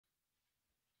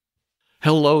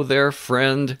Hello there,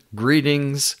 friend.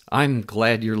 Greetings. I'm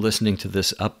glad you're listening to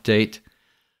this update.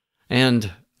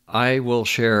 And I will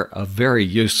share a very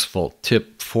useful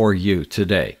tip for you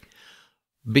today.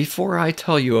 Before I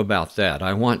tell you about that,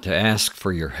 I want to ask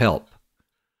for your help.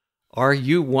 Are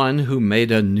you one who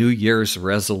made a New Year's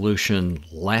resolution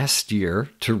last year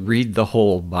to read the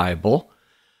whole Bible?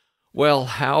 Well,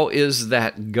 how is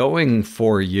that going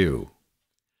for you?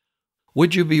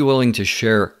 Would you be willing to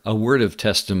share a word of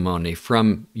testimony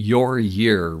from your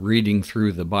year reading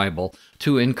through the Bible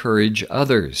to encourage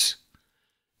others?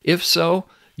 If so,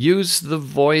 use the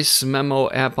voice memo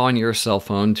app on your cell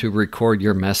phone to record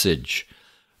your message.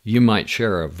 You might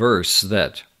share a verse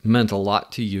that meant a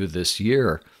lot to you this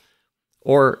year,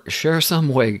 or share some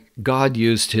way God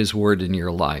used His Word in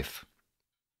your life.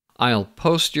 I'll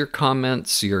post your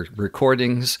comments, your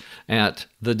recordings at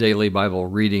the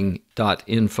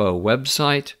dailybiblereading.info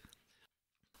website.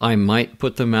 I might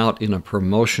put them out in a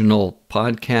promotional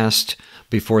podcast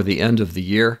before the end of the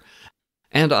year,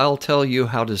 and I'll tell you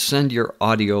how to send your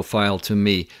audio file to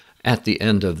me at the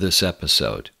end of this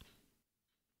episode.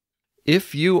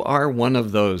 If you are one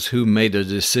of those who made a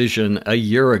decision a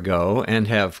year ago and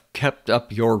have kept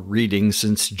up your reading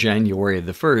since January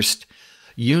the 1st,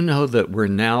 you know that we're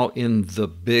now in the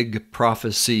big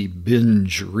prophecy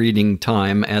binge reading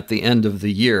time at the end of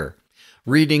the year,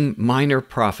 reading minor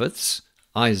prophets,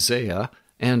 Isaiah,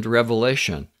 and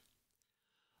Revelation.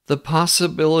 The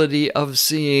possibility of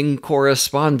seeing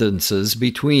correspondences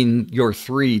between your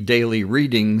 3 daily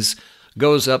readings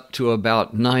goes up to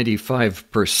about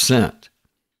 95%.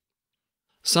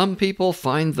 Some people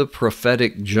find the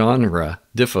prophetic genre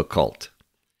difficult.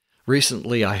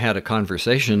 Recently, I had a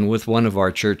conversation with one of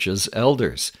our church's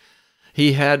elders.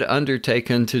 He had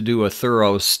undertaken to do a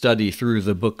thorough study through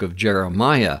the book of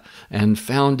Jeremiah and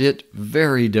found it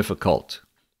very difficult.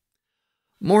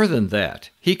 More than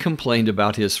that, he complained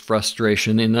about his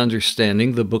frustration in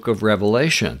understanding the book of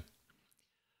Revelation.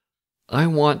 I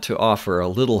want to offer a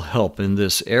little help in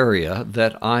this area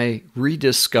that I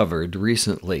rediscovered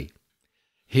recently.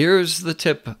 Here's the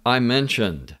tip I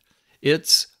mentioned.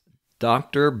 It's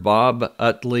Dr. Bob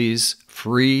Utley's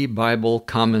free Bible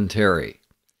commentary.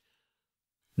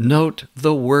 Note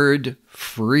the word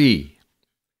free.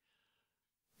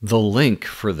 The link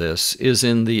for this is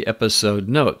in the episode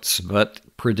notes, but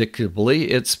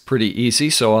predictably it's pretty easy,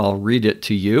 so I'll read it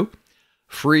to you.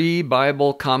 Free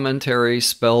Bible Commentary,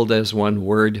 spelled as one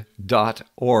word,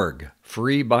 .org.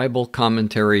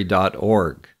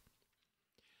 freebiblecommentary.org.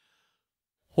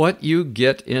 What you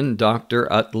get in Dr.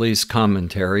 Utley's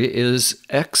commentary is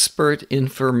expert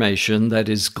information that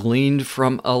is gleaned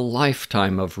from a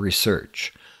lifetime of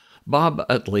research. Bob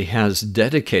Utley has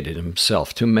dedicated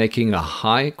himself to making a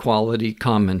high-quality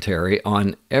commentary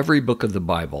on every book of the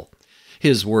Bible.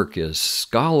 His work is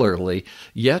scholarly,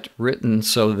 yet written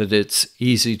so that it's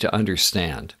easy to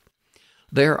understand.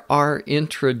 There are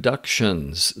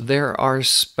introductions. There are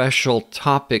special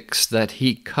topics that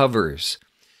he covers.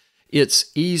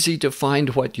 It's easy to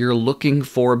find what you're looking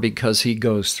for because he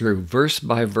goes through verse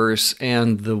by verse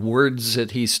and the words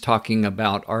that he's talking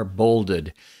about are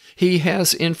bolded. He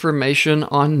has information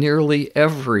on nearly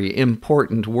every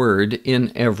important word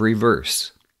in every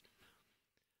verse.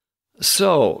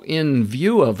 So, in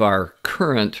view of our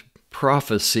current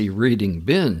prophecy reading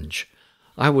binge,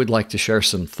 I would like to share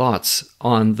some thoughts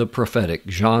on the prophetic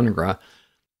genre,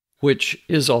 which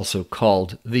is also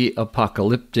called the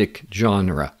apocalyptic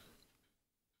genre.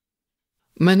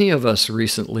 Many of us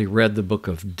recently read the book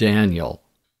of Daniel.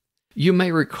 You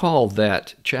may recall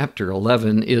that chapter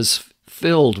 11 is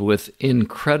filled with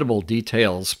incredible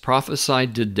details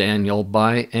prophesied to Daniel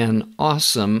by an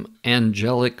awesome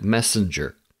angelic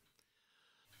messenger.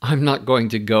 I'm not going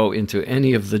to go into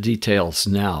any of the details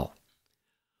now.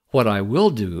 What I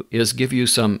will do is give you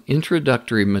some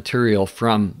introductory material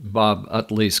from Bob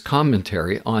Utley's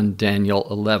commentary on Daniel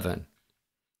 11.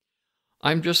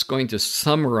 I'm just going to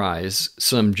summarize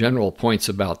some general points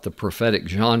about the prophetic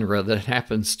genre that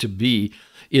happens to be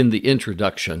in the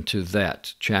introduction to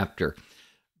that chapter.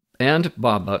 And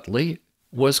Bob Utley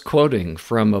was quoting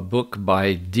from a book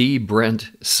by Brent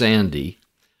Sandy,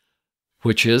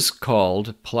 which is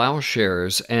called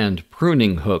Plowshares and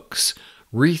Pruning Hooks,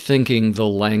 Rethinking the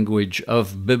Language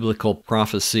of Biblical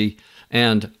Prophecy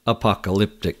and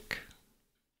Apocalyptic.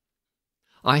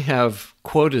 I have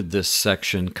quoted this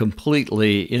section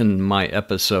completely in my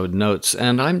episode notes,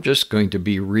 and I'm just going to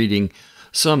be reading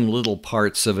some little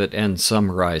parts of it and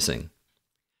summarizing.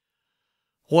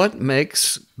 What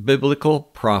makes biblical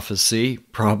prophecy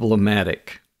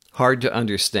problematic? Hard to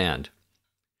understand?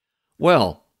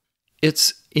 Well,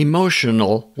 it's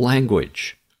emotional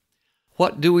language.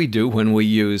 What do we do when we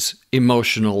use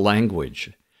emotional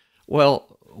language?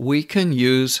 Well, we can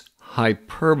use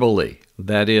hyperbole,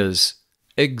 that is,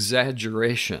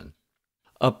 exaggeration.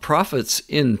 A prophet's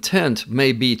intent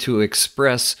may be to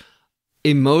express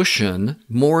emotion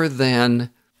more than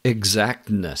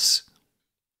exactness.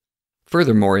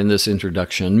 Furthermore, in this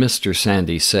introduction, Mr.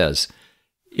 Sandy says,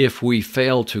 if we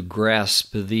fail to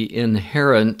grasp the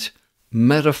inherent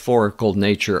metaphorical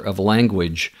nature of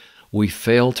language, we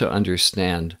fail to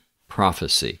understand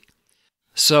prophecy.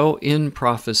 So in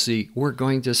prophecy, we're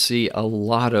going to see a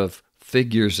lot of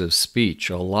figures of speech,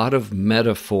 a lot of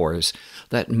metaphors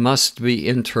that must be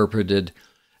interpreted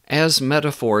as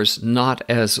metaphors, not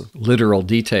as literal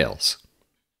details.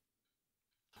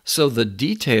 So the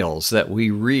details that we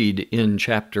read in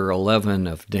chapter 11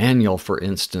 of Daniel, for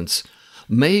instance,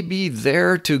 may be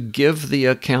there to give the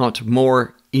account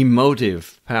more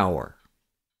emotive power.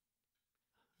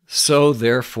 So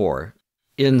therefore,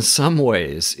 in some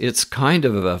ways, it's kind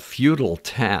of a futile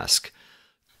task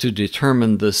to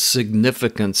determine the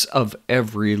significance of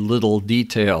every little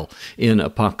detail in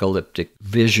apocalyptic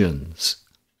visions.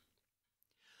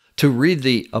 To read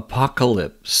the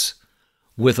apocalypse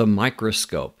with a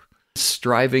microscope,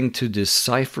 striving to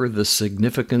decipher the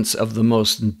significance of the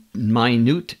most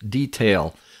minute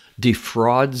detail,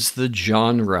 defrauds the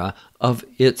genre of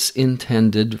its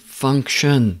intended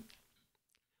function.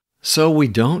 So we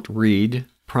don't read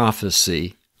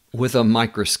prophecy with a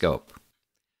microscope.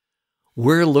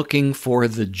 We're looking for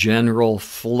the general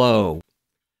flow.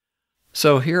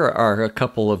 So here are a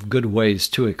couple of good ways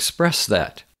to express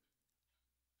that.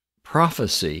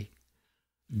 Prophecy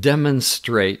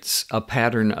demonstrates a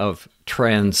pattern of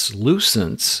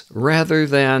translucence rather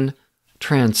than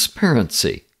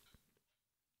transparency.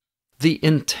 The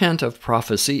intent of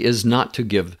prophecy is not to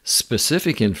give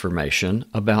specific information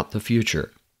about the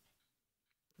future.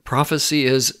 Prophecy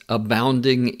is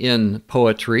abounding in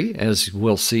poetry, as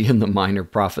we'll see in the minor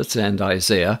prophets and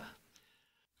Isaiah,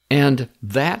 and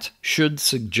that should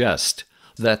suggest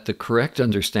that the correct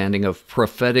understanding of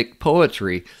prophetic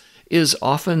poetry is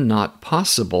often not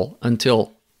possible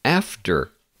until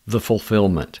after the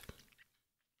fulfillment.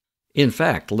 In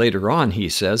fact, later on, he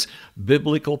says,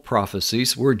 biblical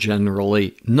prophecies were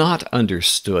generally not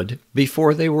understood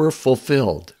before they were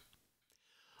fulfilled.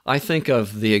 I think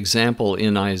of the example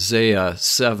in Isaiah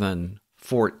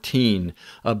 7:14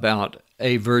 about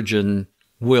a virgin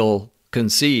will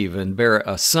conceive and bear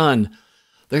a son.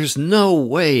 There's no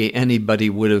way anybody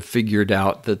would have figured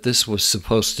out that this was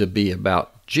supposed to be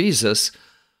about Jesus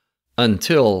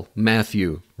until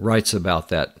Matthew writes about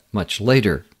that much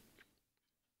later.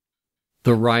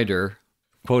 The writer,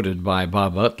 quoted by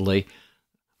Bob Utley,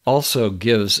 also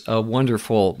gives a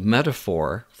wonderful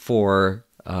metaphor for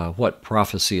what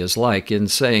prophecy is like in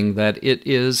saying that it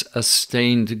is a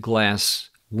stained glass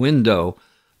window,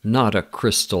 not a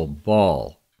crystal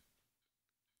ball.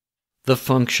 The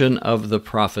function of the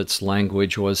prophet's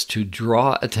language was to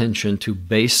draw attention to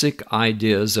basic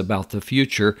ideas about the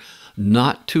future,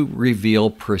 not to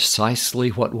reveal precisely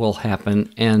what will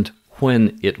happen and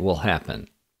when it will happen.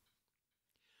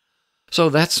 So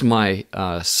that's my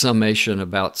summation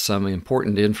about some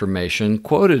important information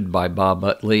quoted by Bob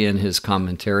Utley in his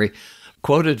commentary,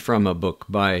 quoted from a book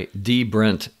by D.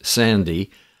 Brent Sandy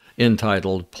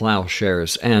entitled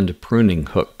Plowshares and Pruning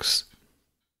Hooks.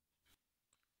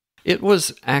 It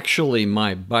was actually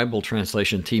my Bible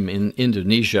translation team in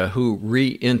Indonesia who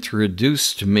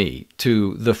reintroduced me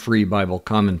to the free Bible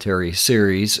commentary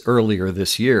series earlier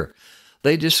this year.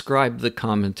 They described the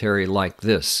commentary like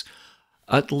this: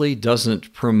 Utley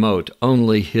doesn't promote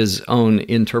only his own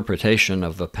interpretation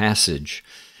of a passage.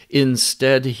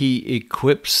 Instead, he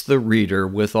equips the reader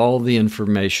with all the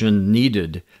information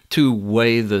needed to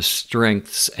weigh the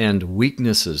strengths and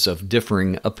weaknesses of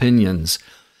differing opinions,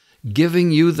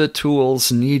 giving you the tools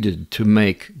needed to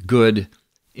make good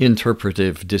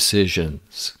interpretive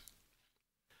decisions.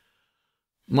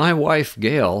 My wife,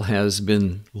 Gail, has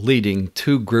been leading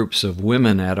 2 groups of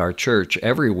women at our church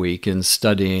every week in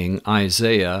studying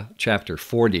Isaiah chapter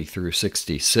 40 through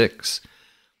 66.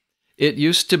 It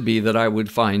used to be that I would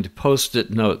find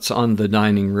post-it notes on the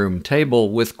dining room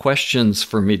table with questions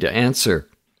for me to answer.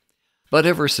 But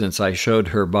ever since I showed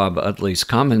her Bob Utley's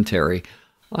commentary,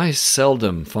 I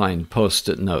seldom find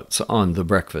post-it notes on the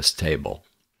breakfast table.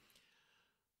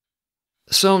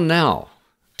 So now,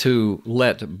 to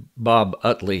let Bob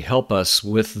Utley help us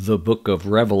with the book of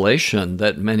Revelation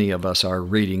that many of us are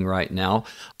reading right now,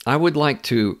 I would like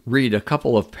to read a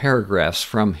couple of paragraphs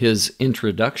from his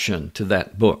introduction to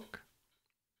that book.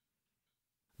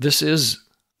 This is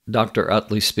Dr.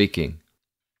 Utley speaking.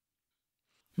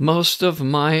 Most of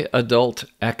my adult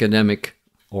academic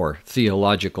or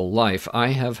theological life, I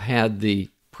have had the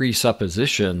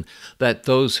presupposition that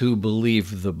those who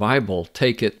believe the Bible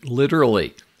take it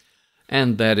literally,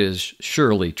 and that is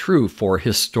surely true for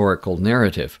historical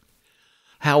narrative.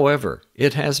 However,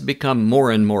 it has become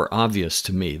more and more obvious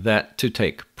to me that to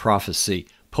take prophecy,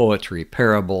 poetry,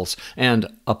 parables, and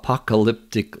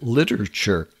apocalyptic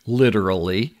literature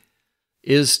literally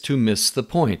is to miss the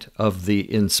point of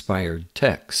the inspired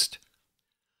text.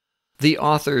 The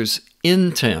author's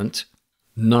intent,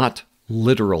 not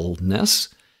literalness,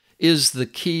 is the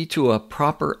key to a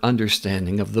proper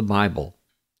understanding of the Bible.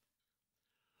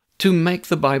 To make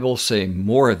the Bible say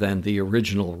more than the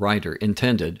original writer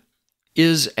intended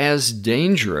is as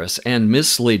dangerous and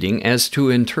misleading as to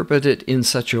interpret it in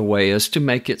such a way as to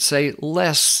make it say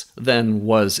less than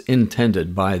was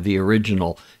intended by the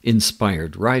original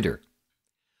inspired writer.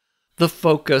 The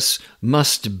focus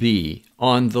must be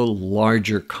on the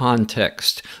larger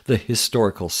context, the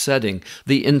historical setting,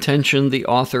 the intention the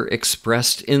author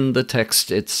expressed in the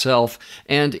text itself,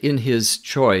 and in his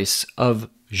choice of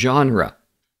genre.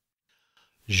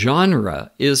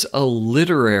 Genre is a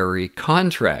literary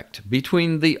contract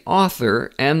between the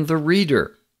author and the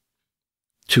reader.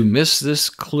 To miss this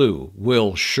clue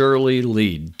will surely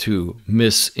lead to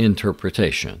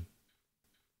misinterpretation.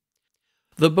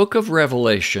 The book of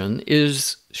Revelation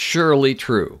is surely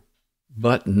true,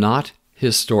 but not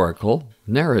historical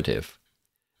narrative.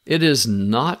 It is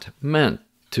not meant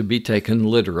to be taken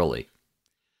literally.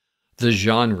 The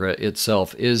genre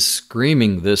itself is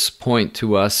screaming this point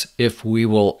to us if we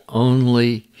will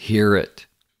only hear it.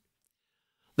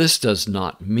 This does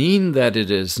not mean that it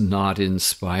is not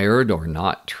inspired or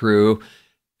not true.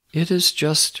 It is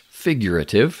just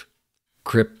figurative,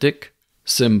 cryptic,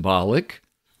 symbolic,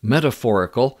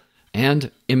 metaphorical, and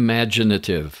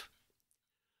imaginative.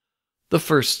 The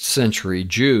first century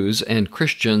Jews and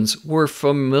Christians were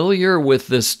familiar with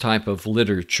this type of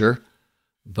literature,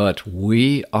 but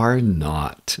we are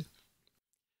not.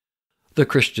 The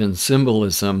Christian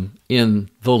symbolism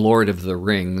in The Lord of the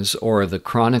Rings or the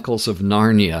Chronicles of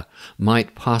Narnia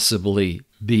might possibly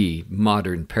be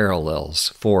modern parallels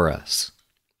for us.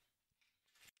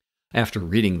 After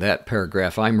reading that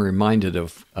paragraph, I'm reminded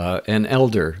of an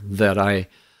elder that I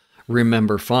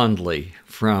remember fondly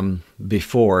from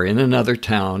before in another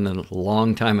town a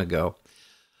long time ago,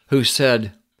 who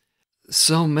said,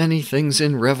 "So many things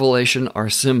in Revelation are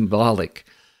symbolic.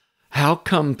 How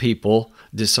come people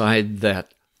decide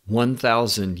that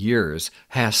 1,000 years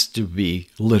has to be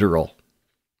literal?"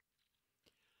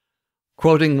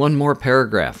 Quoting one more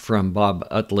paragraph from Bob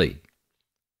Utley,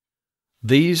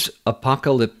 "These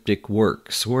apocalyptic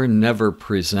works were never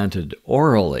presented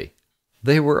orally.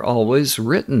 They were always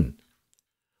written.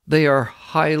 They are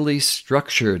highly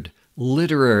structured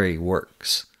literary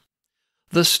works.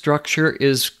 The structure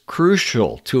is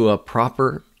crucial to a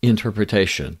proper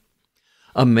interpretation.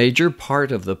 A major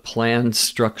part of the planned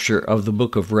structure of the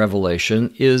book of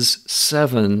Revelation is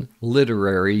 7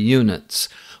 literary units,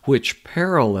 which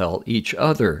parallel each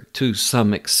other to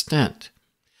some extent.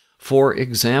 For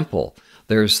example,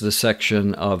 there's the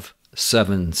section of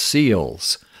 7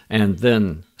 seals, and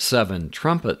then 7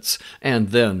 trumpets,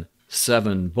 and then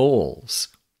 7 bowls.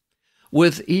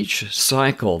 With each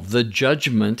cycle, the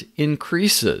judgment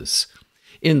increases.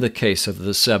 In the case of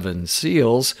the 7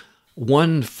 seals,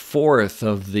 1/4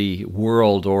 of the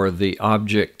world or the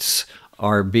objects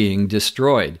are being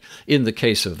destroyed. In the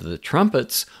case of the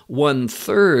trumpets,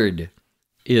 1/3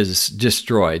 is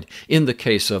destroyed. In the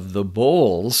case of the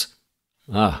bowls,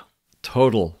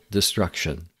 total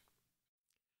destruction.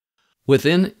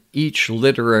 Within each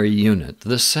literary unit,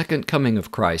 the second coming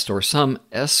of Christ or some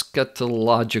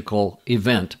eschatological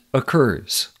event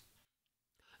occurs.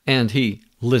 And he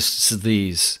lists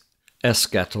these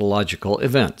eschatological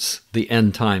events, the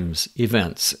end times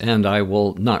events, and I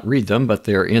will not read them, but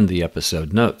they're in the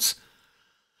episode notes.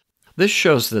 This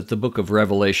shows that the book of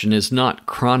Revelation is not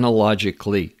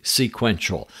chronologically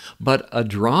sequential, but a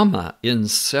drama in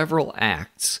several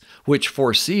acts which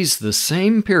foresees the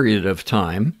same period of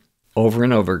time, over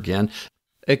and over again,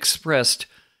 expressed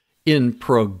in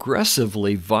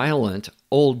progressively violent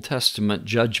Old Testament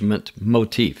judgment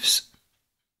motifs.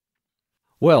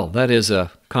 Well, that is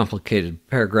a complicated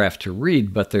paragraph to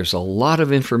read, but there's a lot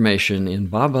of information in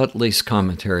Bob Utley's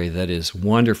commentary that is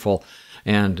wonderful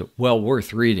and well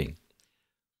worth reading.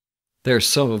 There's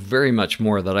so very much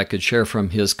more that I could share from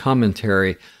his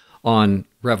commentary on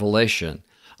Revelation.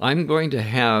 I'm going to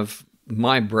have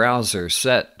my browser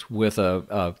set with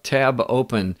a tab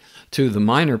open to the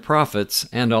minor prophets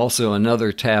and also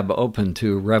another tab open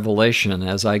to Revelation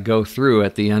as I go through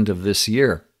at the end of this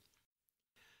year.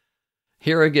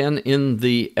 Here again in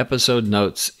the episode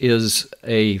notes is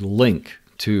a link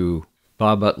to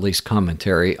Bob Utley's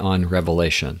commentary on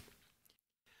Revelation.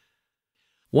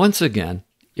 Once again,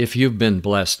 if you've been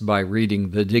blessed by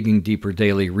reading the Digging Deeper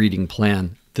Daily Reading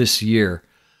Plan this year,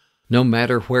 no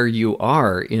matter where you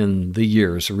are in the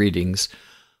year's readings,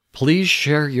 please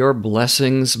share your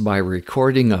blessings by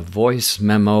recording a voice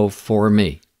memo for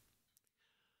me.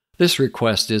 This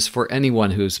request is for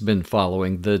anyone who's been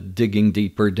following the Digging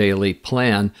Deeper Daily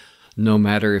Plan, no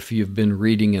matter if you've been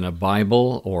reading in a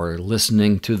Bible or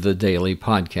listening to the daily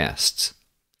podcasts.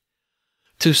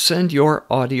 To send your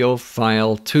audio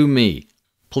file to me,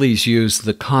 please use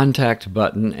the contact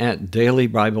button at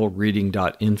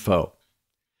dailybiblereading.info.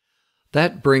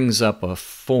 That brings up a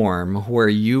form where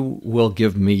you will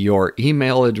give me your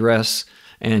email address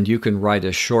and you can write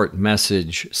a short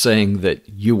message saying that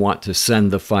you want to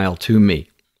send the file to me.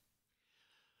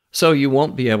 So you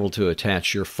won't be able to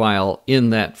attach your file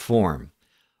in that form,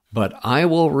 but I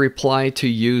will reply to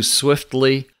you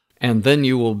swiftly, and then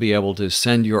you will be able to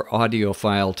send your audio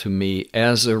file to me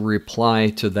as a reply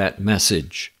to that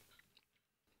message.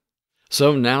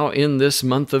 So now in this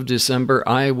month of December,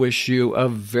 I wish you a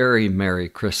very Merry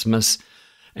Christmas,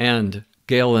 and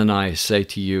Gail and I say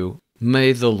to you,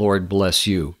 may the Lord bless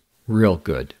you real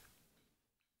good.